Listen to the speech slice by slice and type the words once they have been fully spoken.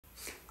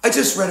I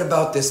just read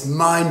about this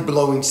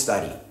mind-blowing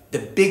study, the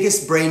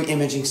biggest brain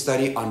imaging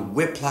study on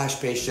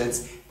whiplash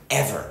patients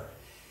ever.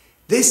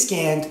 They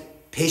scanned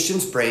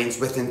patients' brains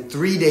within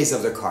 3 days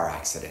of their car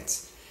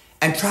accidents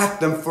and tracked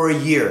them for a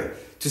year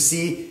to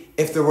see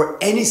if there were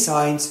any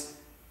signs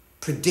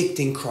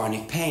predicting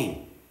chronic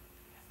pain.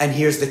 And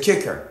here's the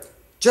kicker.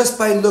 Just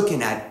by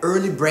looking at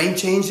early brain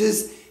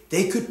changes,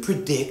 they could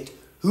predict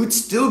who'd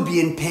still be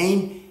in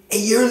pain a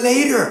year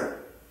later.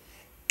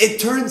 It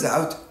turns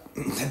out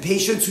the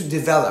patients who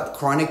developed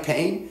chronic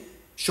pain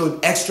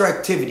showed extra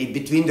activity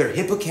between their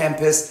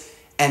hippocampus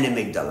and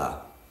amygdala,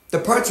 the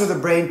parts of the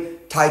brain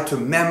tied to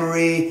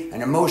memory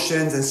and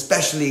emotions and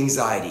especially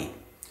anxiety.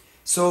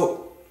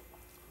 So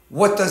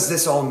what does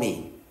this all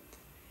mean?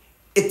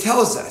 It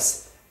tells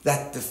us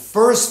that the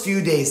first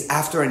few days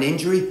after an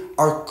injury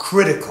are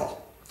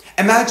critical.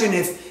 Imagine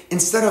if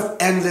instead of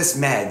endless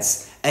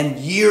meds and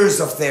years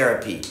of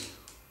therapy,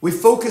 we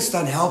focused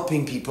on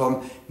helping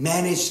people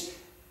manage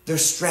their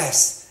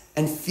stress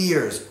and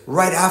fears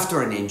right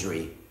after an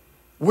injury.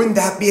 Wouldn't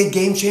that be a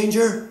game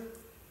changer?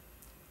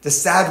 The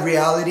sad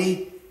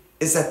reality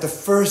is that the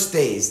first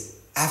days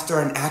after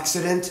an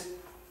accident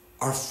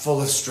are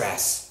full of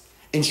stress.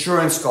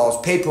 Insurance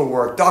calls,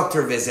 paperwork,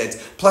 doctor visits,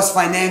 plus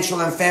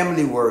financial and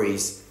family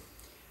worries.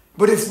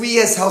 But if we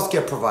as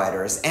healthcare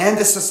providers and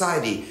the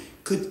society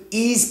could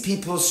ease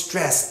people's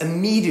stress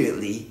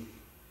immediately,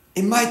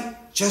 it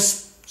might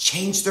just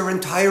change their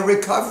entire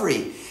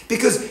recovery.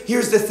 Because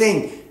here's the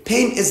thing,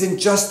 pain isn't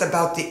just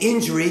about the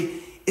injury,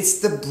 it's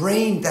the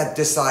brain that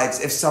decides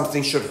if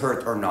something should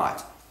hurt or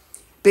not,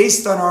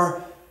 based on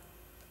our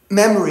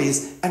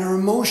memories and our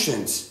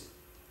emotions.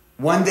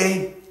 One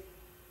day,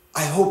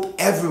 I hope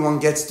everyone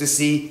gets to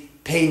see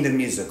Pain the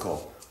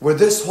Musical, where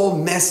this whole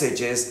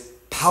message is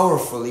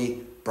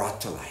powerfully brought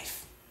to life.